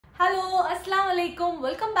Hello അസ്സലാമു അലൈക്കും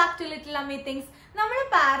welcome back to little അമ്മി തിങ്സ്. നമ്മുടെ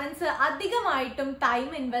പാരന്റ്സ് അധികമായിട്ടും ടൈം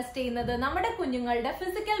ഇൻവെസ്റ്റ് ചെയ്യുന്നത് നമ്മുടെ കുഞ്ഞുങ്ങളുടെ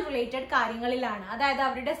ഫിസിക്കൽ റിലേറ്റഡ് കാര്യങ്ങളിലാണ്. അതായത്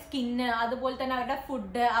അവരുടെ സ്കിന്ന്, അതുപോലെ തന്നെ അവരുടെ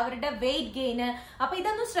ഫുഡ്, അവരുടെ വെയിറ്റ് ഗെയിന്. അപ്പൊ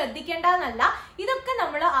ഇതൊന്നും ശ്രദ്ധിക്കേണ്ടെന്നല്ല, ഇതൊക്കെ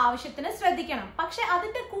നമ്മൾ ആവശ്യത്തിന് ശ്രദ്ധിക്കണം. പക്ഷെ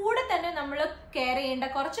അതിന്റെ കൂടെ തന്നെ നമ്മൾ കെയർ ചെയ്യേണ്ട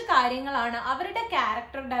കുറച്ച് കാര്യങ്ങളാണ് അവരുടെ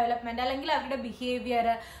ക്യാരക്ടർ ഡെവലപ്മെന്റ്, അല്ലെങ്കിൽ അവരുടെ ബിഹേവിയർ,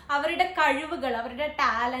 അവരുടെ കഴിവുകൾ, അവരുടെ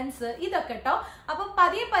ടാലൻസ്, ഇതൊക്കെ കേട്ടോ. അപ്പൊ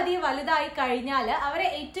പതിയെ പതിയെ വലുതായി കഴിഞ്ഞാൽ അവരെ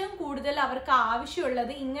ഏറ്റവും കൂടുതൽ അവർക്ക്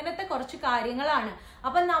ആവശ്യമുള്ളത് ഇങ്ങനത്തെ കുറച്ച് കാര്യങ്ങളാണ്.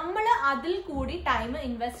 അപ്പൊ നമ്മൾ അതിൽ കൂടി ടൈം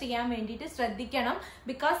ഇൻവെസ്റ്റ് ചെയ്യാൻ വേണ്ടിയിട്ട് ശ്രദ്ധിക്കണം.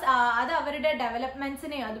 ബിക്കോസ് അത് അവരുടെ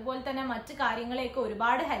ഡെവലപ്മെന്റ്സിനെ അതുപോലെ തന്നെ മറ്റു കാര്യങ്ങളെയൊക്കെ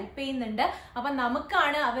ഒരുപാട് ഹെൽപ്പ് ചെയ്യുന്നുണ്ട്. അപ്പൊ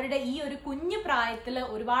നമുക്കാണ് അവരുടെ ഈ ഒരു കുഞ്ഞു പ്രായത്തിൽ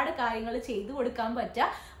ഒരുപാട് കാര്യങ്ങൾ ചെയ്തു കൊടുക്കാൻ പറ്റുക.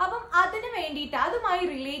 അപ്പം അതിന് വേണ്ടിയിട്ട് അതുമായി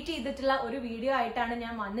റിലേറ്റ് ചെയ്തിട്ടുള്ള ഒരു വീഡിയോ ആയിട്ടാണ്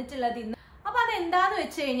ഞാൻ വന്നിട്ടുള്ളത് ഇന്ന്. അപ്പൊ അതെന്താന്ന്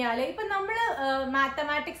വെച്ച് കഴിഞ്ഞാല്, ഇപ്പൊ നമ്മള്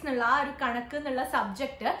മാത്തമാറ്റിക്സ് എന്നുള്ള ആ ഒരു കണക്ക് എന്നുള്ള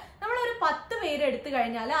സബ്ജക്ട് നമ്മളൊരു 10 പേര് എടുത്തു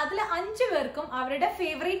കഴിഞ്ഞാൽ അതിൽ 5 പേർക്കും അവരുടെ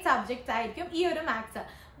ഫേവറേറ്റ് സബ്ജക്ട് ആയിരിക്കും ഈ ഒരു മാത്സ്.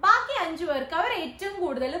 ബാക്കി 5 പേർക്ക് അവർ ഏറ്റവും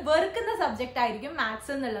കൂടുതൽ വെറുക്കുന്ന സബ്ജക്ട് ആയിരിക്കും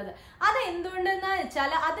മാത്സ് എന്നുള്ളത്. അത് എന്തുകൊണ്ടെന്ന്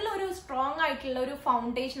വെച്ചാൽ അതിലൊരു സ്ട്രോങ് ആയിട്ടുള്ള ഒരു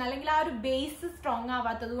ഫൗണ്ടേഷൻ, അല്ലെങ്കിൽ ആ ഒരു ബേസ് സ്ട്രോങ്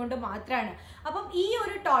ആവാത്തത് കൊണ്ട് മാത്രമാണ്. അപ്പം ഈ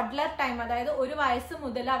ഒരു ടോഡ്ലർ ടൈം, അതായത് 1 വയസ്സ്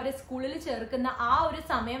മുതൽ അവരെ സ്കൂളിൽ ചേർക്കുന്ന ആ ഒരു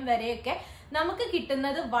സമയം വരെയൊക്കെ നമുക്ക്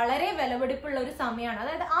കിട്ടുന്നത് വളരെ വിലപിടിപ്പുള്ള ഒരു സമയമാണ്.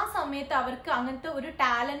 അതായത് ആ സമയത്ത് അവർക്ക് അങ്ങനത്തെ ഒരു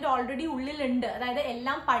ടാലന്റ് ഓൾറെഡി ഉള്ളിലുണ്ട്. അതായത്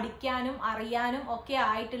എല്ലാം പഠിക്കാനും അറിയാനും ഒക്കെ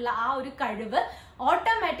ആയിട്ടുള്ള ആ ഒരു കഴിവ്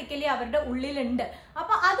ഓട്ടോമാറ്റിക്കലി അവരുടെ ഉള്ളിലുണ്ട്.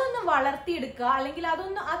 അപ്പൊ അതൊന്ന് വളർത്തിയെടുക്കുക, അല്ലെങ്കിൽ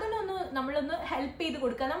അതിനൊന്ന് നമ്മളൊന്ന് ഹെൽപ്പ് ചെയ്ത്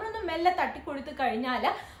കൊടുക്കുക. നമ്മളൊന്ന് മെല്ലെ തട്ടിക്കൊടുത്തു കഴിഞ്ഞാൽ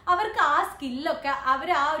അവർക്ക് ആ സ്കില്ലൊക്കെ അവർ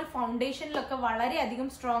ആ ഒരു ഫൗണ്ടേഷനിലൊക്കെ വളരെയധികം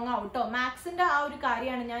സ്ട്രോങ് ആവട്ടോ. മാത്സിന്റെ ആ ഒരു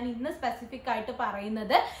കാര്യമാണ് ഞാൻ ഇന്ന് സ്പെസിഫിക് ആയിട്ട്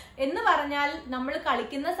പറയുന്നത്. എന്ന് പറഞ്ഞാൽ നമ്മൾ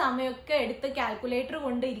കളിക്കുന്ന സമയമൊക്കെ എടുത്ത് കാൽക്കുലേറ്റർ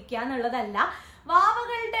കൊണ്ട് ഇരിക്കുക എന്നുള്ളതല്ല.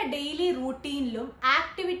 വാവകളുടെ ഡെയിലി റൂട്ടീനിലും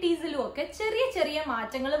ആക്ടിവിറ്റീസിലും ഒക്കെ ചെറിയ ചെറിയ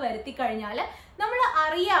മാറ്റങ്ങൾ വരുത്തി കഴിഞ്ഞാൽ നമ്മൾ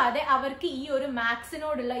അറിയാതെ അവർക്ക് ഈ ഒരു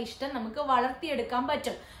മാത്സിനോടുള്ള ഇഷ്ടം നമുക്ക് വളർത്തിയെടുക്കാൻ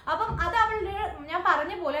പറ്റും. അപ്പം അത് ഞാൻ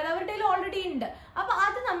പറഞ്ഞ പോലെ അത് അവരുടെ ഓൾറെഡി ഉണ്ട്. അപ്പൊ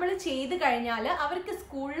അത് നമ്മൾ ചെയ്ത് കഴിഞ്ഞാൽ അവർക്ക്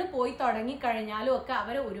സ്കൂളിൽ പോയി തുടങ്ങി കഴിഞ്ഞാലും ഒക്കെ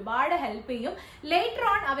അവരെ ഒരുപാട് ഹെൽപ്പ് ചെയ്യും. ലേറ്റർ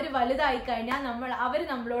ഓൺ അവർ വലുതായി കഴിഞ്ഞാൽ അവർ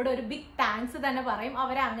നമ്മളോട് ഒരു ബിഗ് താങ്ക്സ് തന്നെ പറയും,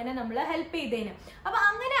 അവരെ അങ്ങനെ നമ്മൾ ഹെൽപ്പ് ചെയ്തേന്. അപ്പൊ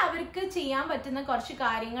അങ്ങനെ അവർക്ക് ചെയ്യാൻ പറ്റുന്ന കുറച്ച്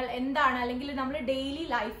കാര്യങ്ങൾ എന്താണ്, അല്ലെങ്കിൽ നമ്മൾ ഡെയിലി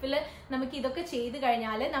ലൈഫിൽ നമുക്ക് ഇതൊക്കെ ചെയ്ത്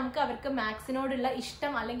കഴിഞ്ഞാൽ നമുക്ക് അവർക്ക് മാത്സിനോടുള്ള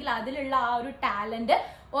ഇഷ്ടം, അല്ലെങ്കിൽ അതിലുള്ള ആ ഒരു ടാലന്റ്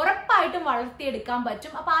ഉറപ്പായിട്ടും വളർത്തിയെടുക്കാൻ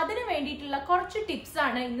പറ്റും. അപ്പൊ അതിന് വേണ്ടിയിട്ടുള്ള കുറച്ച് ടിപ്സ്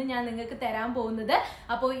ആണ് ഇന്ന് ഞാൻ നിങ്ങൾക്ക് തരാൻ പോകുന്നത്.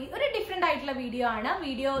 അപ്പോൾ ഒരു ഡിഫറെന്റ് ആയിട്ടുള്ള വീഡിയോ ആണ്.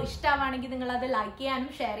 വീഡിയോ ഇഷ്ടമാണെങ്കിൽ നിങ്ങൾ അത് ലൈക്ക്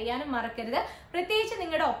ചെയ്യാനും ഷെയർ ചെയ്യാനും മറക്കരുത്. പ്രത്യേകിച്ച്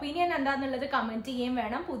നിങ്ങളുടെ ഒപ്പീനിയൻ എന്താന്നുള്ളത് കമന്റ് ചെയ്യുകയും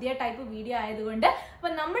വേണം, പുതിയ ടൈപ്പ് വീഡിയോ ആയതുകൊണ്ട്. അപ്പൊ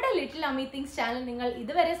നമ്മുടെ ലിറ്റിൽ അമ്മി തിങ്സ് ചാനൽ നിങ്ങൾ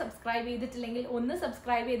ഇതുവരെ സബ്സ്ക്രൈബ് ചെയ്തിട്ടില്ലെങ്കിൽ ഒന്ന്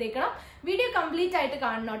സബ്സ്ക്രൈബ് ചെയ്തേക്കണം. വീഡിയോ കംപ്ലീറ്റ് ആയിട്ട്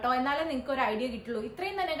കാണണം കേട്ടോ, എന്നാലേ നിങ്ങൾക്ക് ഒരു ഐഡിയ കിട്ടുള്ളൂ.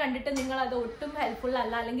 ഇത്രയും തന്നെ കണ്ടിട്ട് നിങ്ങൾ അത് ഒട്ടും ഹെൽപ്ഫുൾ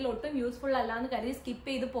അല്ല, അല്ലെങ്കിൽ ഒട്ടും യൂസ്ഫുൾ അല്ല എന്ന് കരുതി സ്കിപ്പ്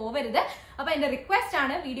ചെയ്ത് പോവരുത്. അപ്പൊ എന്റെ റിക്വസ്റ്റ്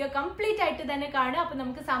ആണ്, വീഡിയോ കംപ്ലീറ്റ് ആയിട്ട് തന്നെ കാണുക. അപ്പൊ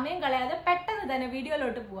നമുക്ക് സമയം കളയാതെ പെട്ടെന്ന് തന്നെ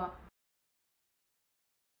വീഡിയോയിലോട്ട് പോവാം.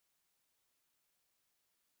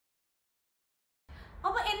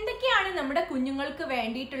 അപ്പൊ എന്തൊക്കെയാണ് നമ്മുടെ കുഞ്ഞുങ്ങൾക്ക്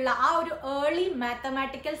വേണ്ടിയിട്ടുള്ള ആ ഒരു ഏർലി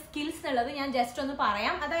മാത്തമാറ്റിക്കൽ സ്കിൽസ് എന്നുള്ളത് ഞാൻ ജസ്റ്റ് ഒന്ന്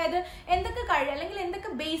പറയാം. അതായത് എന്തൊക്കെ അല്ലെങ്കിൽ എന്തൊക്കെ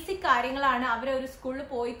ബേസിക് കാര്യങ്ങളാണ് അവർ ഒരു സ്കൂളിൽ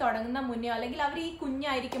പോയി തുടങ്ങുന്ന മുന്നേ, അല്ലെങ്കിൽ അവർ ഈ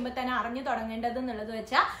കുഞ്ഞായിരിക്കുമ്പോൾ തന്നെ അറിഞ്ഞു തുടങ്ങേണ്ടത് എന്നുള്ളത്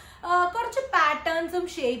വെച്ചാൽ കുറച്ച് പാറ്റേൺസും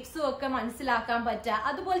ഷേപ്സും ഒക്കെ മനസ്സിലാക്കാൻ പറ്റുക,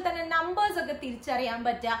 അതുപോലെ തന്നെ നമ്പേഴ്സ് ഒക്കെ തിരിച്ചറിയാൻ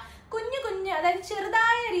പറ്റുക, കുഞ്ഞു അതായത്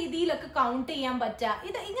ചെറുതായ രീതിയിലൊക്കെ കൗണ്ട് ചെയ്യാൻ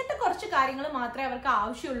പറ്റുക. ഇങ്ങനത്തെ കുറച്ച് കാര്യങ്ങൾ മാത്രമേ അവർക്ക്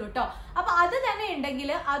ആവശ്യമുള്ളൂ കേട്ടോ. അപ്പൊ അത് തന്നെ ഉണ്ടെങ്കിൽ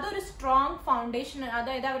അതൊരു സ്ട്രോങ് ഫൗണ്ടേഷൻ,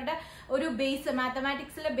 അതായത് അവരുടെ ഒരു ബേസ്,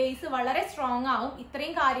 മാത്തമാറ്റിക്സിലെ ബേസ് വളരെ സ്ട്രോങ് ആവും.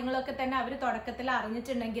 ഇത്രയും കാര്യങ്ങളൊക്കെ തന്നെ അവർ തുടക്കത്തിൽ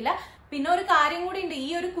അറിഞ്ഞിട്ടുണ്ടെങ്കിൽ. പിന്നെ ഒരു കാര്യം കൂടി ഉണ്ട്, ഈ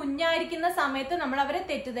ഒരു കുഞ്ഞായിരിക്കുന്ന സമയത്ത് നമ്മൾ അവരെ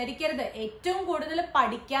തെറ്റിദ്ധരിക്കരുത്. ഏറ്റവും കൂടുതൽ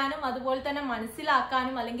പഠിക്കാനും അതുപോലെ തന്നെ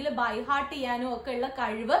മനസ്സിലാക്കാനും അല്ലെങ്കിൽ ബൈ ഹാർട്ട് ചെയ്യാനും ഒക്കെ ഉള്ള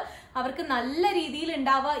കഴിവ് അവർക്ക് നല്ല രീതിയിൽ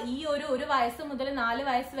ഉണ്ടാവുക ഈ 1 വയസ്സ് മുതൽ 4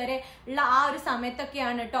 വയസ്സ് വരെ ഉള്ള ആ ഒരു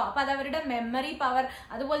സമയത്തൊക്കെയാണ് കേട്ടോ. അപ്പൊ അത് അവരുടെ മെമ്മറി പവർ,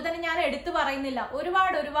 അതുപോലെ തന്നെ ഞാൻ എടുത്തു പറയുന്നില്ല,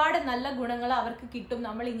 ഒരുപാട് നല്ല ഗുണങ്ങൾ അവർക്ക് കിട്ടും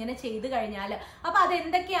നമ്മൾ ഇങ്ങനെ ചെയ്തു കഴിഞ്ഞാൽ. അപ്പൊ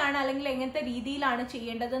അതെന്തൊക്കെയാണ്, അല്ലെങ്കിൽ എങ്ങനത്തെ രീതിയിലാണ്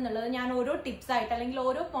ചെയ്യേണ്ടത് എന്നുള്ളത് ഞാൻ ഓരോ ടിപ്സ് ആയിട്ട് അല്ലെങ്കിൽ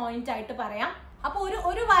ഓരോ പോയിന്റ് ആയിട്ട് പറയാം. അപ്പൊ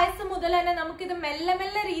ഒരു വയസ്സ് മുതൽ തന്നെ നമുക്കിത്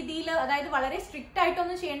മെല്ലെ രീതിയിൽ, അതായത് വളരെ സ്ട്രിക്റ്റ്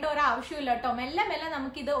ആയിട്ടൊന്നും ചെയ്യേണ്ട ഒരു ആവശ്യമില്ല കേട്ടോ. മെല്ലെ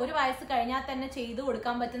നമുക്കിത് 1 വയസ്സ് കഴിഞ്ഞാൽ തന്നെ ചെയ്തു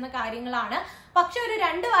കൊടുക്കാൻ പറ്റുന്ന കാര്യങ്ങളാണ്. പക്ഷെ ഒരു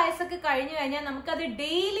 2 വയസ്സൊക്കെ കഴിഞ്ഞു കഴിഞ്ഞാൽ നമുക്കത്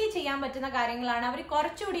ഡെയിലി ചെയ്യാൻ പറ്റുന്ന കാര്യങ്ങളാണ്. അവർ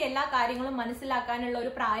കുറച്ചുകൂടി എല്ലാ കാര്യങ്ങളും മനസ്സിലാക്കാനുള്ള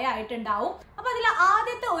ഒരു പ്രായമായിട്ടുണ്ടാവും. അപ്പൊ അതിൽ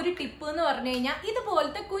ആദ്യത്തെ ഒരു ടിപ്പ് എന്ന് പറഞ്ഞു കഴിഞ്ഞാൽ,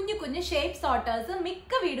 ഇതുപോലത്തെ കുഞ്ഞു ഷേപ്പ് സോർട്ടേഴ്സ്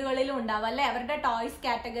മിക്ക വീടുകളിലും ഉണ്ടാവും അല്ലെ. അവരുടെ ടോയ്സ്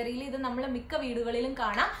കാറ്റഗറിയിൽ ഇത് നമ്മൾ മിക്ക വീടുകളിലും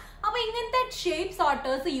കാണാം. അപ്പൊ ഇങ്ങനത്തെ ഷേപ്പ്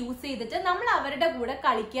സോർട്ടേഴ്സ് യൂസ് ചെയ്തിട്ട് നമ്മൾ അവരുടെ കൂടെ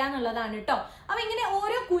കളിക്കുക എന്നുള്ളതാണ് കേട്ടോ. അപ്പൊ ഇങ്ങനെ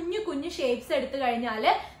ഓരോ കുഞ്ഞു കുഞ്ഞു ഷേപ്സ് എടുത്തു കഴിഞ്ഞാൽ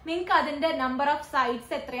നിങ്ങൾക്ക് അതിന്റെ നമ്പർ ഓഫ്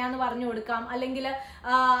സൈഡ്സ് എത്രയാന്ന് പറഞ്ഞു കൊടുക്കാം, അല്ലെങ്കിൽ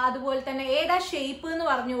അതുപോലെ തന്നെ ഏതാ ഷേപ്പ് എന്ന്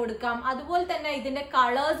പറഞ്ഞു കൊടുക്കാം, അതുപോലെ തന്നെ ഇതിന്റെ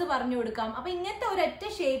കളേഴ്സ് പറഞ്ഞു കൊടുക്കാം. അപ്പൊ ഇങ്ങനത്തെ ഒരൊറ്റ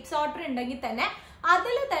ഷേപ്പ് സോർട്ടർ ഉണ്ടെങ്കിൽ തന്നെ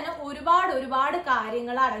അതിൽ തന്നെ ഒരുപാട്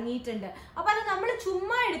കാര്യങ്ങൾ അടങ്ങിയിട്ടുണ്ട്. അപ്പൊ അത് നമ്മൾ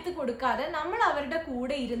ചുമ്മാ എടുത്ത് കൊടുക്കാതെ നമ്മൾ അവരുടെ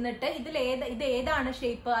കൂടെ ഇരുന്നിട്ട് ഇത് ഏതാണ്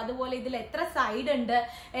ഷേപ്പ്, അതുപോലെ ഇതിൽ എത്ര സൈഡ് ഉണ്ട്,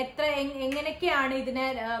 എങ്ങനെയൊക്കെയാണ് ഇതിനെ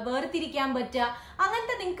വേർതിരിക്കാൻ പറ്റുക,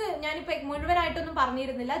 അങ്ങനത്തെ നിങ്ങൾക്ക് ഞാനിപ്പോ മുഴുവനായിട്ടൊന്നും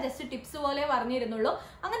പറഞ്ഞിരുന്നില്ല, ജസ്റ്റ് ടിപ്സ് പോലെ പറഞ്ഞിരുന്നുള്ളൂ.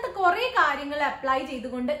 അങ്ങനത്തെ കുറെ കാര്യങ്ങൾ അപ്ലൈ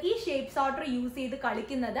ചെയ്തുകൊണ്ട് ഈ ഷേപ്പ് സോർട്ടർ യൂസ് ചെയ്ത്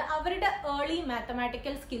കളിക്കുന്നത് അവരുടെ ഏർലി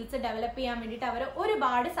മാത്തമാറ്റിക്കൽ സ്കിൽസ് ഡെവലപ്പ് ചെയ്യാൻ വേണ്ടിയിട്ട് അവരെ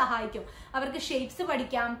ഒരുപാട് സഹായിക്കും. അവർക്ക് ഷേപ്സ്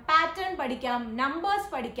പഠിക്കാം, പാറ്റേൺ പഠിക്കാം, നമ്പേഴ്സ്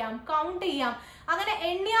പഠിക്കാം, കൗണ്ട് ചെയ്യാം. അങ്ങനെ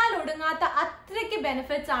എണ്ണിയാൽ ഒടുങ്ങാത്ത അത്രയ്ക്ക്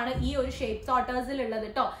ബെനിഫിറ്റ്സ് ആണ് ഈ ഒരു ഷേപ്പ് സോർട്ടേഴ്സിൽ ഉള്ളത്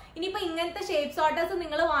കേട്ടോ. ഇനിയിപ്പോ ഇങ്ങനത്തെ ഷേപ്പ് സോർട്ടേഴ്സ്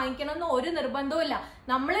നിങ്ങൾ വാങ്ങിക്കണം എന്ന് ഒരു നിർബന്ധവും ഇല്ല.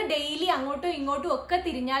 നമ്മൾ ഡെയിലി അങ്ങോട്ടും ഇങ്ങോട്ടും ഒക്കെ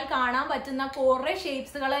തിരിഞ്ഞാൽ കാണാൻ പറ്റുന്ന കുറെ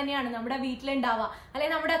ഷേപ്സുകൾ തന്നെയാണ് നമ്മുടെ വീട്ടിലുണ്ടാവുക.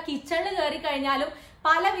 അല്ലെങ്കിൽ നമ്മുടെ കിച്ചണിൽ കയറി കഴിഞ്ഞാലും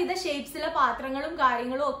പലവിധ ഷേപ്സിലെ പാത്രങ്ങളും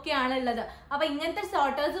കാര്യങ്ങളും ഒക്കെയാണ് ഉള്ളത്. അപ്പൊ ഇങ്ങനത്തെ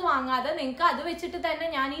സോർട്ടേഴ്സ് വാങ്ങാതെ നിങ്ങൾക്ക് അത് വെച്ചിട്ട് തന്നെ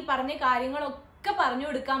ഞാൻ ഈ പറഞ്ഞ കാര്യങ്ങളൊക്കെ പറഞ്ഞു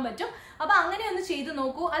കൊടുക്കാൻ പറ്റും. അപ്പൊ അങ്ങനെ ഒന്ന് ചെയ്തു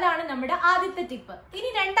നോക്കൂ. അതാണ് നമ്മുടെ ആദ്യത്തെ ടിപ്പ്. ഇനി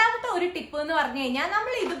രണ്ടാമത്തെ ഒരു ടിപ്പ് എന്ന് പറഞ്ഞു കഴിഞ്ഞാൽ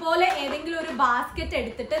നമ്മൾ ഇതുപോലെ ഏതെങ്കിലും ഒരു ബാസ്ക്കറ്റ്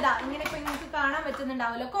എടുത്തിട്ട് ഇങ്ങനെ ഇപ്പൊ നിങ്ങൾക്ക് കാണാൻ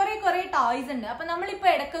പറ്റുന്നുണ്ടാവുമല്ലോ, കുറെ ടോയ്സ് ഉണ്ട്. അപ്പൊ നമ്മളിപ്പോ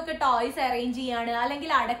ഇടയ്ക്കൊക്കെ ടോയ്സ് അറേഞ്ച് ചെയ്യാണ്,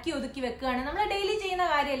 അല്ലെങ്കിൽ അടക്കി ഒതുക്കി വെക്കുകയാണ്. നമ്മൾ ഡെയിലി ചെയ്യുന്ന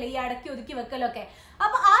കാര്യമല്ലേ ഈ അടക്കി ഒതുക്കി വെക്കലൊക്കെ.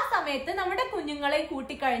 അപ്പൊ ആ സമയത്ത് നമ്മുടെ കുഞ്ഞുങ്ങളെ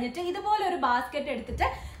കൂട്ടിക്കഴിഞ്ഞിട്ട് ഇതുപോലെ ഒരു ബാസ്ക്കറ്റ് എടുത്തിട്ട്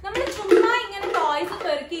നമ്മൾ ചുമ്മാ ഇങ്ങനെ ടോയ്സ്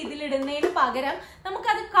പെറുക്കി ഇതിലിടുന്നതിന് പകരം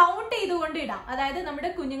നമുക്കത് കൗണ്ട് ചെയ്തുകൊണ്ട് ഇടാം. അതായത് നമ്മുടെ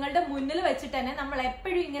കുഞ്ഞുങ്ങളുടെ മുന്നിൽ വെച്ചിട്ട് തന്നെ നമ്മൾ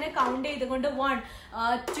എപ്പോഴും ഇങ്ങനെ കൗണ്ട് ചെയ്തുകൊണ്ട് 1,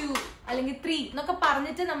 2 അല്ലെങ്കിൽ 3 എന്നൊക്കെ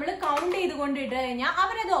പറഞ്ഞിട്ട് നമ്മൾ കൗണ്ട് ചെയ്തുകൊണ്ട് ഇട്ട് കഴിഞ്ഞാൽ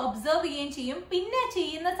അവരത് ഒബ്സർവ് ചെയ്യുകയും ചെയ്യും. പിന്നെ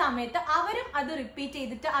ചെയ്യുന്ന സമയത്ത് അവരും അത് റിപ്പീറ്റ്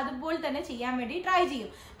ചെയ്തിട്ട് അതുപോലെ തന്നെ ചെയ്യാൻ വേണ്ടി ട്രൈ ചെയ്യും.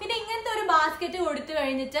 പിന്നെ ഇങ്ങനത്തെ ഒരു ബാസ്ക്കറ്റ് കൊടുത്തു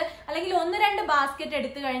കഴിഞ്ഞിട്ട് അല്ലെങ്കിൽ 1-2 ബാസ്ക്കറ്റ്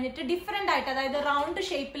എടുത്തു കഴിഞ്ഞിട്ട് ഡിഫറെന്റ് ആയിട്ട്, അതായത് റൗണ്ട്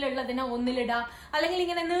ഷേപ്പിലുള്ളതിനെ ഒന്നിലിടാം, അല്ലെങ്കിൽ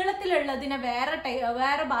ഇങ്ങനെ നീളത്തിലുള്ളതിനെ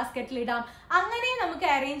വേറെ ബാസ്ക്കറ്റിലിടാം. അങ്ങനെ നമുക്ക്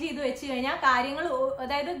അറേഞ്ച് ചെയ്ത് വെച്ച് കഴിഞ്ഞാൽ കാര്യങ്ങൾ,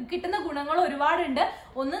 അതായത് കിട്ടുന്ന ഗുണങ്ങൾ ഒരുപാടുണ്ട്.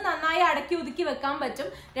 ഒന്ന്, നന്നായി അടക്കി ഒതുക്കി വെക്കാൻ പറ്റും.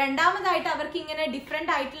 രണ്ടാമതായിട്ട് അവർക്ക് ഇങ്ങനെ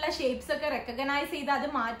ഡിഫറെന്റ് ആയിട്ടുള്ള ഷേപ്സ് ഒക്കെ റെക്കഗ്നൈസ് ചെയ്ത് അത്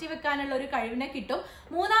മാറ്റി വെക്കാനുള്ള ഒരു കഴിവിനെ കിട്ടും.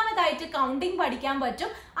 മൂന്നാമതായിട്ട് കൗണ്ടിങ് പഠിക്കാൻ പറ്റും.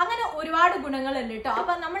 അങ്ങനെ ഒരുപാട് ഗുണങ്ങളുണ്ട് കേട്ടോ.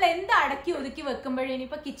 അപ്പൊ നമ്മൾ എന്ത് അടക്കി ഒതുക്കി വെക്കുമ്പോഴും,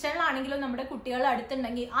 ഇനിയിപ്പോ കിച്ചണിലാണെങ്കിലും നമ്മുടെ കുട്ടികൾ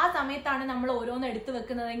അടുത്തുണ്ടെങ്കിൽ ആ സമയത്താണ് നമ്മൾ ഓരോന്ന് എടുത്തു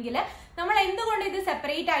വെക്കുന്നതെങ്കിൽ നമ്മൾ എന്തുകൊണ്ട് ഇത്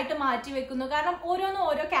സെപ്പറേറ്റ് ആയിട്ട് മാറ്റി വെക്കുന്നു? കാരണം ഓരോന്നും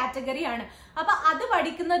ഓരോ കാറ്റഗറിയാണ്. അപ്പൊ അത്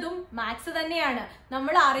പഠിക്കുന്നതും മാത്സ് തന്നെയാണ്.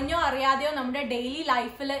 നമ്മൾ അറിഞ്ഞോ അറിയാതെയോ നമ്മുടെ ഡെയിലി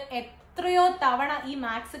ലൈഫിൽ എത്രയോ തവണ ഈ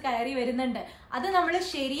മാത്സ് കയറി വരുന്നുണ്ട്. അത് നമ്മൾ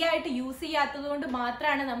ശരിയായിട്ട് യൂസ് ചെയ്യാത്തത് കൊണ്ട്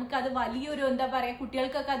മാത്രമാണ് നമുക്ക് അത് വലിയൊരു, എന്താ പറയാ,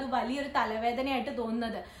 കുട്ടികൾക്കൊക്കെ അത് വലിയൊരു തലവേദനയായിട്ട്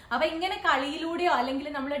തോന്നുന്നത്. അപ്പൊ ഇങ്ങനെ കളിയിലൂടെയോ അല്ലെങ്കിൽ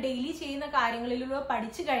നമ്മൾ ഡെയിലി ചെയ്യുന്ന കാര്യങ്ങളിലൂടെയോ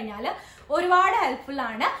പഠിച്ചു കഴിഞ്ഞാൽ ഒരുപാട് ഹെൽപ്ഫുൾ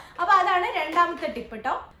ആണ്. അപ്പൊ അതാണ് രണ്ടാമത്തെ ടിപ്പ്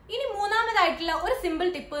കേട്ടോ. ഇനി മൂന്നാമതായിട്ടുള്ള ഒരു സിമ്പിൾ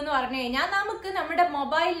ടിപ്പ് എന്ന് പറഞ്ഞു കഴിഞ്ഞാൽ നമുക്ക് നമ്മുടെ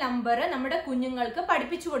മൊബൈൽ നമ്പർ നമ്മുടെ കുഞ്ഞുങ്ങൾക്ക്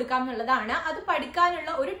പഠിപ്പിച്ചു കൊടുക്കാം എന്നുള്ളതാണ്. അത്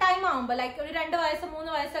പഠിക്കാനുള്ള ഒരു ടൈം ആവുമ്പോൾ, ലൈക്ക് ഒരു 2 വയസ്സ്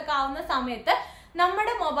 3 വയസ്സൊക്കെ ആവുന്ന സമയത്ത്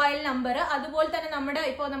നമ്മുടെ മൊബൈൽ നമ്പർ, അതുപോലെ തന്നെ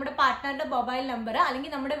നമ്മുടെ പാർട്ട്ണറുടെ മൊബൈൽ നമ്പർ,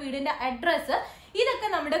 അല്ലെങ്കിൽ നമ്മുടെ വീടിന്റെ അഡ്രസ്സ്, ഇതൊക്കെ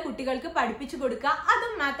നമ്മുടെ കുട്ടികൾക്ക് പഠിപ്പിച്ചു കൊടുക്കുക.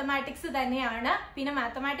 അതും മാത്തമാറ്റിക്സ് തന്നെയാണ്. പിന്നെ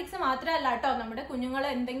മാത്തമാറ്റിക്സ് മാത്രമല്ല കേട്ടോ, നമ്മുടെ കുഞ്ഞുങ്ങൾ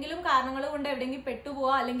എന്തെങ്കിലും കാരണങ്ങൾ കൊണ്ട് എവിടെയെങ്കിലും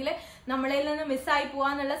പെട്ടുപോവാ അല്ലെങ്കിൽ നമ്മളിൽ നിന്ന് മിസ്സായി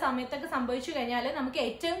പോവാന്നുള്ള സമയത്തൊക്കെ സംഭവിച്ചു കഴിഞ്ഞാൽ നമുക്ക്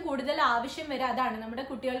ഏറ്റവും കൂടുതൽ ആവശ്യം വരെ അതാണ്. നമ്മുടെ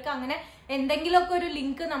കുട്ടികൾക്ക് അങ്ങനെ എന്തെങ്കിലുമൊക്കെ ഒരു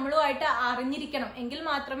ലിങ്ക് നമ്മളുമായിട്ട് അറിഞ്ഞിരിക്കണം, എങ്കിൽ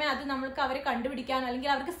മാത്രമേ അത് നമ്മൾക്ക് അവരെ കണ്ടുപിടിക്കാൻ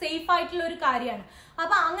അല്ലെങ്കിൽ അവർക്ക് സേഫ് ആയിട്ടുള്ള ഒരു കാര്യമാണ്.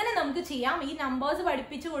 അപ്പൊ അങ്ങനെ നമുക്ക് ചെയ്യാം. ഈ നമ്പേഴ്സ്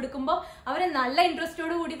പഠിപ്പിച്ചു കൊടുക്കുമ്പോൾ അവർ നല്ല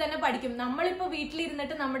ഇൻട്രസ്റ്റോട് കൂടി തന്നെ പഠിക്കും. നമ്മളിപ്പോ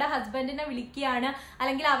വീട്ടിലിരുന്നിട്ട് നമ്മുടെ ഹസ്ബൻഡിനെ വിളിക്കുകയാണ്,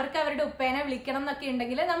 അല്ലെങ്കിൽ അവർക്ക് അവരുടെ ഉപ്പേനെ വിളിക്കണം എന്നൊക്കെ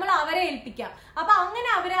ഉണ്ടെങ്കിൽ നമ്മൾ അവരെ ഏൽപ്പിക്കാം. അപ്പൊ അങ്ങനെ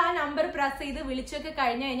അവരെ ആ നമ്പർ പ്രസ് ചെയ്ത് വിളിച്ചൊക്കെ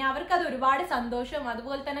കഴിഞ്ഞു കഴിഞ്ഞാൽ അവർക്ക് അത് ഒരുപാട് സന്തോഷവും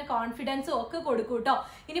അതുപോലെ തന്നെ കോൺഫിഡൻസും ഒക്കെ കൊടുക്കും കേട്ടോ.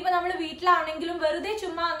 ഇനിയിപ്പോ നമ്മൾ വീട്ടിലാണെങ്കിലും വെറുതെ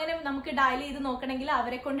ചുമ്മാ അങ്ങനെ നമുക്ക് ഡയൽ ചെയ്ത് നോക്കണമെങ്കിൽ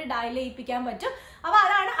അവരെ കൊണ്ട് ഡയൽ ചെയ്യിപ്പിക്കാൻ പറ്റും. അപ്പൊ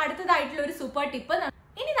അതാണ് അടുത്തതായിട്ടുള്ള ഒരു സൂപ്പർ ടിപ്പ്.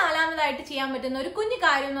 ഇനി നാലാമതായിട്ട് ചെയ്യാൻ പറ്റുന്ന ഒരു കുഞ്ഞു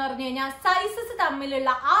കാര്യം എന്ന് പറഞ്ഞു കഴിഞ്ഞാൽ സൈസസ് തമ്മിലുള്ള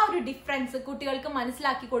ആ ഒരു ഡിഫറൻസ് കുട്ടികൾക്ക്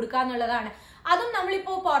മനസ്സിലാക്കി കൊടുക്കുക എന്നുള്ളതാണ്. അതും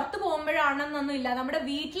നമ്മളിപ്പോ പുറത്ത് പോകുമ്പോഴാണെന്നൊന്നും ഇല്ല, നമ്മുടെ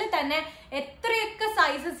വീട്ടിൽ തന്നെ എത്രയൊക്കെ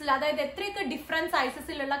സൈസസിൽ, അതായത് എത്രയൊക്കെ ഡിഫറെന്റ്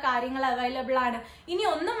സൈസസിലുള്ള കാര്യങ്ങൾ അവൈലബിൾ ആണ്. ഇനി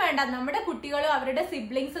ഒന്നും വേണ്ട, നമ്മുടെ കുട്ടികളും അവരുടെ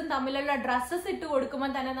സിബ്ലിങ്സും തമ്മിലുള്ള ഡ്രസ്സസ് ഇട്ട്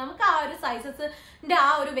കൊടുക്കുമ്പോൾ തന്നെ നമുക്ക് ആ ഒരു സൈസസിന്റെ ആ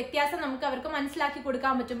ഒരു വ്യത്യാസം നമുക്ക് അവർക്ക് മനസ്സിലാക്കി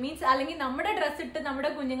കൊടുക്കാൻ പറ്റും. മീൻസ് അല്ലെങ്കിൽ നമ്മുടെ ഡ്രസ്സ് ഇട്ട്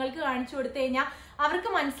നമ്മുടെ കുഞ്ഞുങ്ങൾക്ക് കാണിച്ചു കൊടുത്തു കഴിഞ്ഞാൽ അവർക്ക്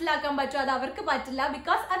മനസ്സിലാക്കാൻ പറ്റും, അത് അവർക്ക് പറ്റില്ല,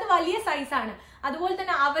 ബിക്കോസ് അത് വലിയ സൈസാണ്. അതുപോലെ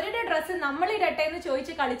തന്നെ അവരുടെ ഡ്രസ്സ് നമ്മൾ ഇടട്ടെ എന്ന്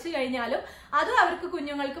ചോദിച്ച് കളിച്ചു കഴിഞ്ഞാലും അതും അവർക്ക്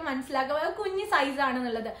കുഞ്ഞുങ്ങൾക്ക് മനസ്സിലാക്കാം അത് കുഞ്ഞു സൈസ്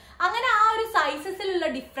ആണെന്നുള്ളത്. അങ്ങനെ ആ ഒരു സൈസസിലുള്ള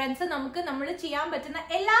ഡിഫറൻസ് നമുക്ക് നമ്മൾ ചെയ്യാൻ പറ്റുന്ന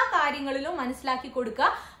എല്ലാ കാര്യങ്ങളിലും മനസ്സിലാക്കി കൊടുക്കുക.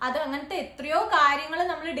 അത് അങ്ങനത്തെ എത്രയോ കാര്യങ്ങൾ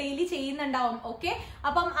നമ്മൾ ഡെയിലി ചെയ്യുന്നുണ്ടാവും. ഓക്കെ,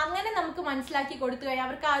 അപ്പം അങ്ങനെ നമുക്ക് മനസ്സിലാക്കി കൊടുത്തു കഴിഞ്ഞാൽ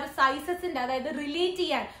അവർക്ക് ആ ഒരു സൈസസിന്റെ, അതായത് റിലേറ്റ്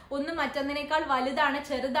ചെയ്യാൻ, ഒന്ന് മറ്റൊന്നിനേക്കാൾ വലുതാണ്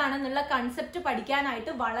ചെറുതാണെന്നുള്ള കൺസെപ്റ്റ്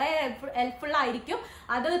പഠിക്കാനായിട്ട് വളരെ ഹെൽപ്ഫുൾ ആയിരിക്കും.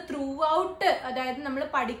 അത് ത്രൂ ഔട്ട്, അതായത് നമ്മൾ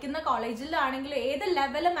പഠിക്കുന്ന കോളേജിലാണെങ്കിലും ഏത്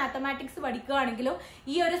ലെവൽ മാത്തമാറ്റിക്സ് പഠിക്കുകയാണെങ്കിലും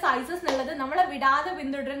ഈ ഒരു സൈസസ് എന്നുള്ളത് നമ്മളെ വിടാതെ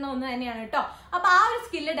പിന്തുടരുന്ന ഒന്ന് തന്നെയാണ് കേട്ടോ. അപ്പൊ ആ ഒരു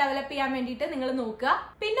സ്കില്ല് ഡെവലപ്പ് ചെയ്യാൻ വേണ്ടിയിട്ട് നിങ്ങൾ നോക്കുക.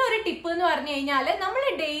 പിന്നെ ഒരു ടിപ്പ് എന്ന് പറഞ്ഞു കഴിഞ്ഞാല് നമ്മൾ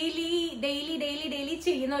ഡെയിലി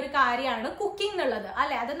ചെയ്യുന്ന ഒരു കാര്യമാണ് കുക്കിംഗ് എന്നുള്ളത്,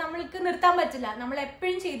 അല്ലെ? അത് നമ്മൾക്ക് നിർത്താൻ പറ്റില്ല, നമ്മൾ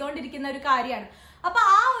എപ്പോഴും ചെയ്തുകൊണ്ടിരിക്കുന്ന ഒരു കാര്യമാണ്. അപ്പൊ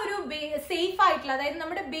ആ ഒരു സേഫ് ആയിട്ടുള്ള, അതായത്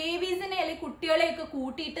നമ്മുടെ ബേബീസിനെ അല്ലെങ്കിൽ കുട്ടികളെയൊക്കെ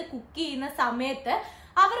കൂട്ടിയിട്ട് കുക്ക് ചെയ്യുന്ന സമയത്ത്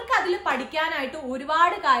അവർക്ക് അതിൽ പഠിക്കാനായിട്ട്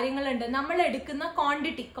ഒരുപാട് കാര്യങ്ങളുണ്ട്. നമ്മൾ എടുക്കുന്ന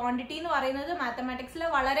ക്വാണ്ടിറ്റി എന്ന് പറയുന്നത് മാത്തമാറ്റിക്സിൽ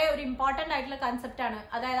വളരെ ഒരു ഇമ്പോർട്ടന്റ് ആയിട്ടുള്ള കൺസെപ്റ്റ് ആണ്,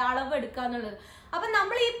 അതായത് അളവ് എടുക്കുക എന്നുള്ളത്. അപ്പൊ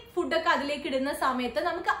നമ്മൾ ഈ ഫുഡൊക്കെ അതിലേക്ക് ഇടുന്ന സമയത്ത്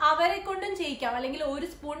നമുക്ക് അവരെ കൊണ്ടും ചെയ്യിക്കാം. അല്ലെങ്കിൽ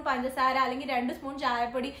 1 സ്പൂൺ പഞ്ചസാര അല്ലെങ്കിൽ 2 സ്പൂൺ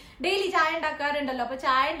ചായപ്പൊടി, ഡെയിലി ചായ ഉണ്ടാക്കാറുണ്ടല്ലോ, അപ്പൊ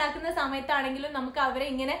ചായ ഉണ്ടാക്കുന്ന സമയത്താണെങ്കിലും നമുക്ക് അവരെ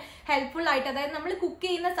ഇങ്ങനെ ഹെൽപ്ഫുൾ ആയിട്ട്, അതായത് നമ്മൾ കുക്ക്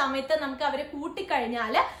ചെയ്യുന്ന സമയത്ത് നമുക്ക് അവരെ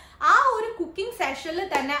കൂട്ടിക്കഴിഞ്ഞാല് ആ ഒരു കുക്കിംഗ് സെഷനിൽ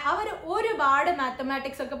തന്നെ അവർ ഒരുപാട്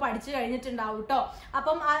മാത്തമാറ്റിക്സ് ഒക്കെ പഠിച്ചു കഴിഞ്ഞിട്ടുണ്ടാവും കേട്ടോ.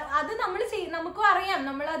 അപ്പം അത് നമുക്കും അറിയാം,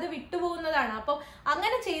 നമ്മൾ അത് വിട്ടുപോകുന്നതാണ്. അപ്പം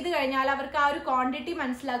അങ്ങനെ ചെയ്തു കഴിഞ്ഞാൽ അവർക്ക് ആ ഒരു ക്വാണ്ടിറ്റി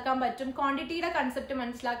മനസ്സിലാക്കാൻ പറ്റും, ക്വാണ്ടിറ്റിയുടെ കൺസെപ്റ്റ്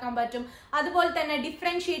മനസ്സിലാക്കാൻ പറ്റും, അതുപോലെ തന്നെ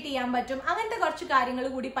ഡിഫറൻഷിയേറ്റ് ചെയ്യാൻ പറ്റും. അങ്ങനത്തെ കുറച്ച് കാര്യങ്ങൾ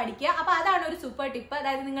കൂടി പഠിക്കുക. അപ്പൊ അതാണ് ഒരു സൂപ്പർ ടിപ്പ്.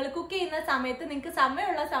 അതായത് നിങ്ങൾ കുക്ക് ചെയ്യുന്ന സമയത്ത്, നിങ്ങൾക്ക്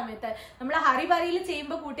സമയമുള്ള സമയത്ത്, നമ്മൾ ഹറിബറിയിൽ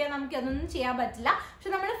ചെയ്യുമ്പോൾ കൂട്ടിയാൽ നമുക്ക് അതൊന്നും ചെയ്യാൻ പറ്റില്ല.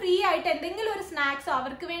 പക്ഷെ നമ്മൾ ഫ്രീ ആയിട്ട് എന്തെങ്കിലും ഒരു സ്നാക്സോ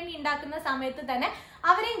അവർക്ക് വേണ്ടി ഉണ്ടാക്കുന്ന സമയത്ത് തന്നെ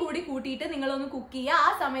അവരെയും കൂടി കൂട്ടിയിട്ട് നിങ്ങളൊന്ന് കുക്ക് ചെയ്യുക. ആ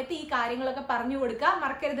സമയത്ത് ഈ കാര്യങ്ങളൊക്കെ പറഞ്ഞു കൊടുക്കുക,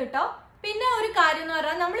 മറക്കരുത് കേട്ടോ. പിന്നെ ഒരു കാര്യം എന്ന്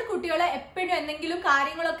പറഞ്ഞാൽ, നമ്മൾ കുട്ടികളെ എപ്പോഴും എന്തെങ്കിലും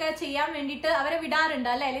കാര്യങ്ങളൊക്കെ ചെയ്യാൻ വേണ്ടിയിട്ട് അവരെ വിടാറുണ്ട്,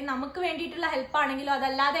 അല്ലെ? അല്ലെങ്കിൽ നമുക്ക് വേണ്ടിയിട്ടുള്ള ഹെൽപ്പ് ആണെങ്കിലും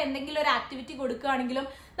അതല്ലാതെ എന്തെങ്കിലും ഒരു ആക്ടിവിറ്റി കൊടുക്കുകയാണെങ്കിലും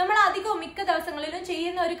നമ്മൾ അധികവും മിക്ക ദിവസങ്ങളിലും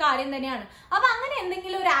ചെയ്യുന്ന ഒരു കാര്യം തന്നെയാണ്. അപ്പൊ അങ്ങനെ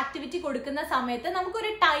എന്തെങ്കിലും ഒരു ആക്ടിവിറ്റി കൊടുക്കുന്ന സമയത്ത് നമുക്കൊരു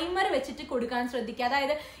ടൈമർ വെച്ചിട്ട് കൊടുക്കാൻ ശ്രദ്ധിക്കുക.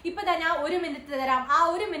 അതായത് ഇപ്പൊ തന്നെ 1 മിനിറ്റ് തരാം, ആ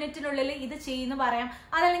 1 മിനിറ്റിനുള്ളിൽ ഇത് ചെയ്യുന്നു പറയാം.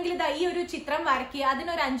 അതല്ലെങ്കിൽ ഇതാ ഈ ഒരു ചിത്രം വരയ്ക്കുക,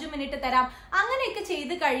 അതിനൊരു 5 മിനിറ്റ് തരാം. അങ്ങനെയൊക്കെ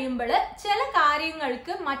ചെയ്ത് കഴിയുമ്പോൾ ചില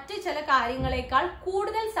കാര്യങ്ങൾക്ക് മറ്റു ചില കാര്യങ്ങളെക്കാൾ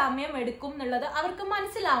കൂടുതൽ സമയം എടുക്കും എന്നുള്ളത് അവർക്ക്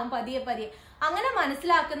മനസ്സിലാവും പതിയെ. അങ്ങനെ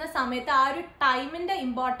മനസ്സിലാക്കുന്ന സമയത്ത് ആ ഒരു ടൈമിന്റെ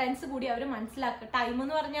ഇമ്പോർട്ടൻസ് കൂടി അവർ മനസ്സിലാക്കുക. ടൈം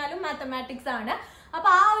എന്ന് പറഞ്ഞാലും മാത്തമാറ്റിക്സ് ആണ്. അപ്പൊ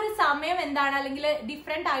ആ ഒരു സമയം എന്താണ്, അല്ലെങ്കിൽ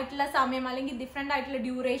ഡിഫറെന്റ് ആയിട്ടുള്ള സമയം, അല്ലെങ്കിൽ ഡിഫറെന്റ് ആയിട്ടുള്ള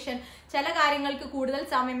ഡ്യൂറേഷൻ, ചില കാര്യങ്ങൾക്ക് കൂടുതൽ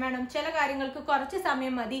സമയം വേണം, ചില കാര്യങ്ങൾക്ക് കുറച്ച്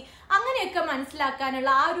സമയം മതി, അങ്ങനെയൊക്കെ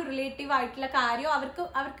മനസ്സിലാക്കാനുള്ള ആ ഒരു റിലേറ്റീവ് ആയിട്ടുള്ള കാര്യം അവർക്ക്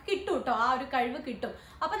കിട്ടും കേട്ടോ, ആ ഒരു കഴിവ് കിട്ടും.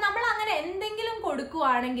 അപ്പൊ നമ്മൾ അങ്ങനെ എന്തെങ്കിലും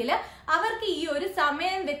കൊടുക്കുവാണെങ്കിൽ അവർക്ക് ഈ ഒരു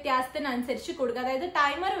സമയം വ്യത്യാസത്തിനനുസരിച്ച് കൊടുക്കുക, അതായത്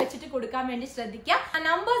ടൈമർ വെച്ചിട്ട് കൊടുക്കാൻ വേണ്ടി ശ്രദ്ധിക്കുക.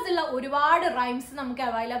 നമ്പേഴ്സ് ഉള്ള ഒരുപാട് റൈംസ് നമുക്ക്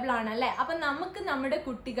അവൈലബിൾ ആണ്, അല്ലെ? അപ്പൊ നമുക്ക് നമ്മുടെ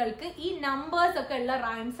കുട്ടികൾക്ക് ഈ നമ്പേഴ്സ് ഒക്കെ ഉള്ള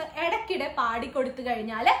റൈംസ് ഇടയ്ക്കിടെ പാടിക്കൊടുത്തു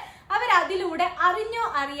കഴിഞ്ഞാല് അവരതിലൂടെ അറിഞ്ഞോ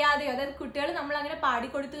അറിയാതെയോ, അതായത് കുട്ടികൾ നമ്മൾ അങ്ങനെ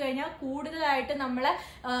പാടിക്കൊടുത്തു കഴിഞ്ഞാൽ കൂടുതലായിട്ട് നമ്മളെ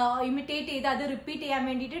ഇമിറ്റേറ്റ് ചെയ്ത് അത് റിപ്പീറ്റ് ചെയ്യാൻ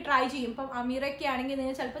വേണ്ടിയിട്ട് ട്രൈ ചെയ്യും. ഇപ്പം അമീറൊക്കെ ആണെങ്കിൽ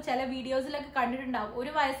നിങ്ങൾ ചിലപ്പോൾ ചില വീഡിയോസിലൊക്കെ കണ്ടിട്ടുണ്ടാവും,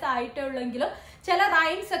 1 വയസ്സായിട്ടുള്ളെങ്കിലും ചില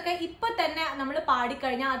റൈംസ് ഒക്കെ ഇപ്പൊ തന്നെ നമ്മൾ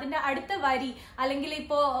പാടിക്കഴിഞ്ഞാൽ അതിന്റെ അടുത്ത വരി, അല്ലെങ്കിൽ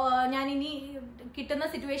ഇപ്പോ ഞാൻ ഇനി കിട്ടുന്ന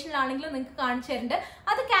സിറ്റുവേഷനിലാണെങ്കിലും നിങ്ങൾക്ക് കാണിച്ചു തരുന്നുണ്ട്,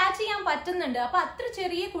 അത് ക്യാച്ച് ചെയ്യാൻ പറ്റുന്നുണ്ട്. അപ്പൊ അത്ര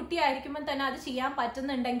ചെറിയ കുട്ടിയായിരിക്കുമ്പോൾ തന്നെ അത് ചെയ്യാൻ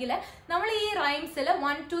പറ്റുന്നുണ്ടെങ്കിൽ നമ്മൾ ഈ റൈംസിൽ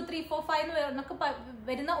 1 2 3 4 5 എന്നൊക്കെ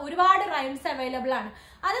വരുന്ന ഒരുപാട് റൈംസ് അവൈലബിൾ ആണ്.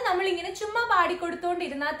 അത് നമ്മൾ ഇങ്ങനെ ചുമ്മാ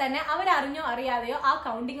പാടിക്കൊടുത്തോണ്ടിരുന്നാൽ തന്നെ അവരറിഞ്ഞോ അറിയാതെയോ ആ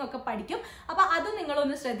കൗണ്ടിങ് ഒക്കെ പഠിക്കും. അപ്പൊ അത്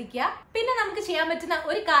നിങ്ങളൊന്ന് ശ്രദ്ധിക്കുക. പിന്നെ നമുക്ക് ചെയ്യാൻ പറ്റുന്ന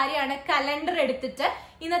ഒരു കാര്യമാണ് കലണ്ടർ എടുത്തിട്ട്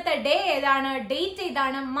ഇന്നത്തെ ഡേ ഏതാണ്, ഡേറ്റ്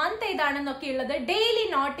ഏതാണ്, മന്ത് ഏതാണെന്നൊക്കെ ഉള്ളത് ഡെയിലി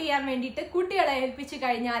നോട്ട് ചെയ്യാൻ വേണ്ടിയിട്ട് കുട്ടികളെ ഏൽപ്പിച്ചു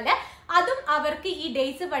കഴിഞ്ഞാല് അതും അവർക്ക് ഈ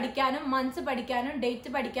ഡേയ്സ് പഠിക്കാനും മന്ത്സ് പഠിക്കാനും ഡേറ്റ്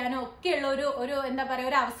പഠിക്കാനും ഒക്കെ ഉള്ള ഒരു എന്താ പറയാ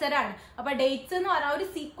ഒരു അവസരമാണ്. അപ്പൊ ഡേറ്റ്സ് എന്ന് പറഞ്ഞാൽ ഒരു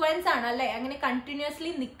സീക്വൻസ് ആണ്, അല്ലെ? അങ്ങനെ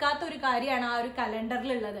കണ്ടിന്യൂസ്ലി നിൽക്കാത്ത ഒരു കാര്യമാണ് ആ ഒരു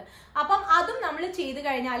കലണ്ടറിൽ ഉള്ളത്. അപ്പം അതും നമ്മൾ ചെയ്ത്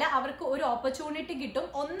കഴിഞ്ഞാൽ അവർക്ക് ഒരു ഓപ്പർച്യൂണിറ്റി കിട്ടും,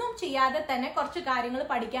 ഒന്നും ചെയ്യാതെ തന്നെ കുറച്ച് കാര്യങ്ങൾ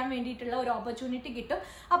പഠിക്കാൻ വേണ്ടിയിട്ടുള്ള ഒരു ഓപ്പർച്യൂണിറ്റി കിട്ടും.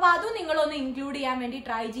 അപ്പൊ അതും നിങ്ങളൊന്ന് ഇൻക്ലൂഡ് ചെയ്യാൻ വേണ്ടി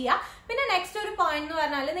ട്രൈ ചെയ്യുക. പിന്നെ നെക്സ്റ്റ് ഒരു പോയിന്റ് എന്ന്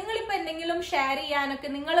പറഞ്ഞാൽ, നിങ്ങളിപ്പോ എന്തെങ്കിലും ഷെയർ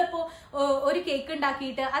ചെയ്യാനൊക്കെ, നിങ്ങളിപ്പോ ഒരു കേക്ക്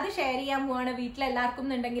ഉണ്ടാക്കിയിട്ട് അത് ഷെയർ ചെയ്യാൻ പോവാണ് വീട്ടിലെല്ലാവർക്കും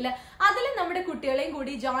എന്നുണ്ടെങ്കിൽ അതിൽ നമ്മുടെ കുട്ടികളെയും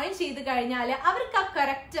കൂടി ജോയിൻ ചെയ്ത് കഴിഞ്ഞാൽ അവർക്ക് ആ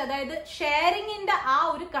കറക്റ്റ്, അതായത് ഷെയറിങ്ങിന്റെ ആ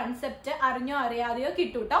ഒരു കൺസെപ്റ്റ് അറിഞ്ഞോ അറിയാതെയോ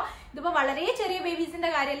കിട്ടും കേട്ടോ. ഇതിപ്പോ വളരെ ചെറിയ ബേബീസിന്റെ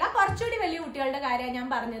കാര്യമല്ല, കുറച്ചുകൂടി വലിയ കുട്ടികളുടെ കാര്യമാണ് ഞാൻ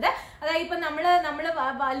പറഞ്ഞത്. അതായത് ഇപ്പൊ നമ്മള്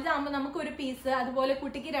വലുതാകുമ്പോൾ നമുക്ക് ഒരു പീസ്, അതുപോലെ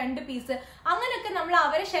കുട്ടിക്ക് 2 പീസ്, അങ്ങനെയൊക്കെ നമ്മൾ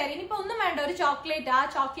അവരെ ഷെയർ ചെയ്യും. ഇപ്പൊ ഒന്നും വേണ്ട, ഒരു ചോക്ലേറ്റ്, ആ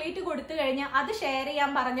ചോക്ലേറ്റ് കൊടുത്തു കഴിഞ്ഞാൽ അത് ഷെയർ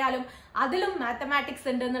ചെയ്യാൻ പറഞ്ഞാലും അതിലും മാത്തമാറ്റിക്സ്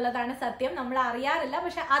ഉണ്ട് എന്നുള്ളതാണ് സത്യം. നമ്മൾ അറിയാറില്ല,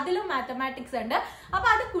 പക്ഷെ അതിലും മാത്തമാറ്റിക്സ് ഉണ്ട്. അപ്പൊ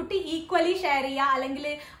അത് കുട്ടി ഈക്വലി ഷെയർ ചെയ്യുക, അല്ലെങ്കിൽ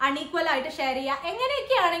അൺഈക്വൽ ആയിട്ട് ഷെയർ ചെയ്യുക,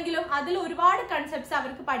 എങ്ങനെയൊക്കെ ആണെങ്കിലും അതിൽ ഒരുപാട് കൺസെപ്റ്റ്സ്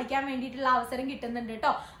അവർക്ക് പഠിക്കാൻ വേണ്ടിയിട്ടുള്ള അവസരം കിട്ടുന്നുണ്ട്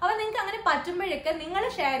കേട്ടോ. അപ്പൊ നിങ്ങൾക്ക് അങ്ങനെ പറ്റുമ്പോഴൊക്കെ നിങ്ങൾ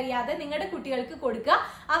ഷെയർ ചെയ്യാതെ നിങ്ങളുടെ കുട്ടികൾക്ക് കൊടുക്കുക,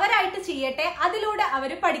 അവരായിട്ട് ചെയ്യട്ടെ, അതിലൂടെ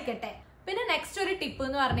അവർ പഠിക്കട്ടെ. പിന്നെ നെക്സ്റ്റ് ഒരു ടിപ്പ്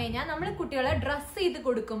എന്ന് പറഞ്ഞു കഴിഞ്ഞാൽ നമ്മൾ കുട്ടികളെ ഡ്രസ്സ് ചെയ്ത്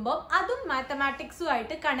കൊടുക്കുമ്പോൾ അതും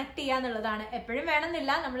മാത്തമാറ്റിക്സുമായിട്ട് കണക്ട് ചെയ്യാന്നുള്ളതാണ്. എപ്പോഴും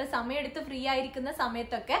വേണമെന്നില്ല, നമ്മൾ സമയമെടുത്ത് ഫ്രീ ആയിരിക്കുന്ന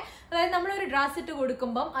സമയത്തൊക്കെ, അതായത് നമ്മളൊരു ഡ്രസ്സ് ഇട്ട്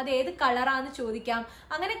കൊടുക്കുമ്പോൾ അത് ഏത് കളറാന്ന് ചോദിക്കാം.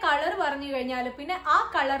 അങ്ങനെ കളർ പറഞ്ഞു കഴിഞ്ഞാൽ പിന്നെ ആ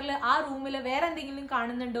കളറിൽ ആ റൂമിൽ വേറെ എന്തെങ്കിലും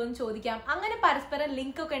കാണുന്നുണ്ടോ എന്ന് ചോദിക്കാം. അങ്ങനെ പരസ്പരം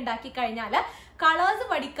ലിങ്ക് ഒക്കെ ഉണ്ടാക്കി കഴിഞ്ഞാൽ കളേഴ്സ്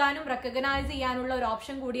പഠിക്കാനും റെക്കഗ്നൈസ് ചെയ്യാനുള്ള ഒരു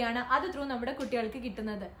ഓപ്ഷൻ കൂടിയാണ് അത് ത്രൂ നമ്മുടെ കുട്ടികൾക്ക്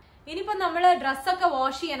കിട്ടുന്നത്. ഇനിയിപ്പോ നമ്മൾ ഡ്രസ്സൊക്കെ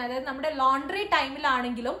വാഷ് ചെയ്യാൻ, അതായത് നമ്മുടെ ലോണ്ടറി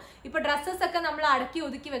ടൈമിലാണെങ്കിലും ഇപ്പൊ ഡ്രസ്സസ് ഒക്കെ നമ്മൾ അടക്കി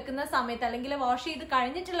ഒതുക്കി വെക്കുന്ന സമയത്ത്, അല്ലെങ്കിൽ വാഷ് ചെയ്ത്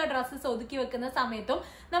കഴിഞ്ഞിട്ടുള്ള ഡ്രസ്സസ് ഒതുക്കി വെക്കുന്ന സമയത്തും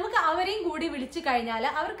നമുക്ക് അവരെയും കൂടി വിളിച്ചു കഴിഞ്ഞാൽ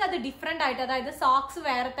അവർക്ക് അത് ഡിഫറെന്റ് ആയിട്ട്, അതായത് സോക്സ്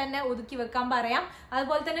വേറെ തന്നെ ഒതുക്കി വെക്കാൻ പറയാം,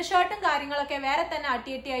 അതുപോലെ തന്നെ ഷർട്ടും കാര്യങ്ങളൊക്കെ വേറെ തന്നെ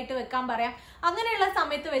അട്ടിയായിട്ട് വെക്കാൻ പറയാം. അങ്ങനെയുള്ള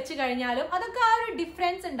സമയത്ത് വെച്ച് കഴിഞ്ഞാലും അതൊക്കെ ആ ഒരു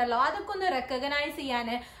ഡിഫറൻസ് ഉണ്ടല്ലോ, അതൊക്കെ ഒന്ന് റെക്കഗ്നൈസ്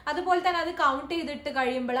ചെയ്യാന്, അതുപോലെ തന്നെ അത് കൗണ്ട് ചെയ്തിട്ട്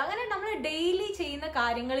കഴിയുമ്പോൾ അങ്ങനെ നമ്മൾ ഡെയിലി ചെയ്യുന്ന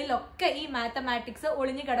കാര്യങ്ങളിലൊക്കെ ഈ മാത്തമാറ്റിക്സ്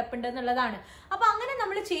ഒളിഞ്ഞു കിടപ്പുണ്ടെന്നുള്ളതാണ്. അപ്പൊ അങ്ങനെ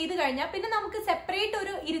നമ്മൾ ചെയ്ത് കഴിഞ്ഞാൽ പിന്നെ നമുക്ക് സെപ്പറേറ്റ്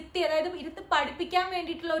ഒരു ഇരുത്തി പഠിപ്പിക്കാൻ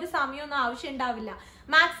വേണ്ടിയിട്ടുള്ള ഒരു സമയമൊന്നും ആവശ്യം ഉണ്ടാവില്ല.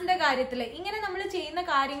 മാത്സിന്റെ കാര്യത്തിൽ ഇങ്ങനെ നമ്മൾ ചെയ്യുന്ന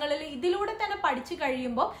കാര്യങ്ങളിൽ ഇതിലൂടെ തന്നെ പഠിച്ചു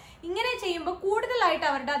കഴിയുമ്പോൾ, ഇങ്ങനെ ചെയ്യുമ്പോൾ കൂടുതലായിട്ട്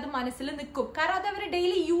അവരുടെ അത് മനസ്സിൽ നിൽക്കും. കാരണം അത് അവർ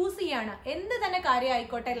ഡെയിലി യൂസ് ചെയ്യാണ്. എന്ത് തന്നെ കാര്യം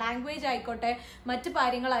ആയിക്കോട്ടെ, ലാംഗ്വേജ് ആയിക്കോട്ടെ, മറ്റു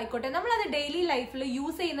കാര്യങ്ങളായിക്കോട്ടെ, നമ്മളത് ഡെയിലി ലൈഫിൽ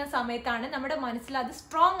യൂസ് ചെയ്യുന്ന സമയത്താണ് നമ്മുടെ മനസ്സിൽ അത്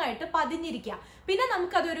സ്ട്രോങ് ആയിട്ട് പതിഞ്ഞിരിക്കുക. പിന്നെ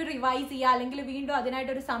നമുക്കതൊരു റിവൈസ് ചെയ്യുക, അല്ലെങ്കിൽ വീണ്ടും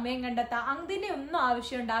അതിനായിട്ടൊരു സമയം കണ്ടെത്താം, അതിന്റെ ഒന്നും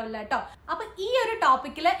ആവശ്യം ഉണ്ടാവില്ല കേട്ടോ. അപ്പൊ ഈ ഒരു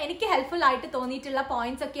ടോപ്പിക്കിൽ എനിക്ക് ഹെൽപ്ഫുൾ ആയിട്ട് തോന്നിയിട്ടുള്ള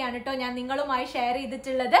പോയിന്റ്സ് ഒക്കെയാണ് കേട്ടോ ഞാൻ നിങ്ങളുമായി ഷെയർ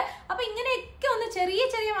ചെയ്തിട്ടുള്ളത്. അപ്പൊ ഇങ്ങനെയൊക്കെ ഒന്ന് ചെറിയ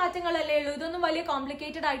ചെറിയ മാറ്റങ്ങളല്ലേ ഉള്ളൂ, ഇതൊന്നും വലിയ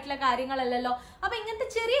കോംപ്ലിക്കേറ്റഡ് ആയിട്ടുള്ള കാര്യങ്ങളല്ലല്ലോ. അപ്പൊ ഇങ്ങനത്തെ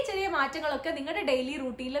ചെറിയ ചെറിയ മാറ്റങ്ങളൊക്കെ നിങ്ങളുടെ ഡെയിലി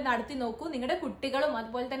റൂട്ടീനിൽ നടത്തി നോക്കൂ. നിങ്ങളുടെ കുട്ടികളും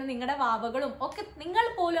അതുപോലെ തന്നെ നിങ്ങളുടെ വാവകളും ഒക്കെ നിങ്ങൾ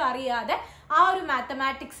പോലും അറിയാതെ ആ ഒരു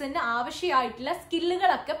മാത്തമാറ്റിക്സിന്റെ ആവശ്യമായിട്ടുള്ള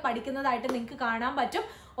സ്കില്ലുകളൊക്കെ പഠിക്കുന്നതായിട്ട് നിങ്ങൾക്ക് കാണാൻ പറ്റും.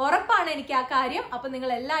 ഉറപ്പാണ് എനിക്ക് ആ കാര്യം. അപ്പൊ നിങ്ങൾ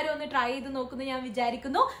എല്ലാവരും ഒന്ന് ട്രൈ ചെയ്ത് നോക്കുന്നു ഞാൻ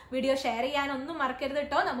വിചാരിക്കുന്നു. വീഡിയോ ഷെയർ ചെയ്യാനൊന്നും മറക്കരുത്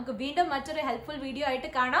കേട്ടോ. നമുക്ക് വീണ്ടും മറ്റൊരു ഹെൽപ്ഫുൾ വീഡിയോ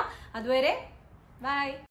ആയിട്ട് കാണാം. അതുവരെ ബൈ.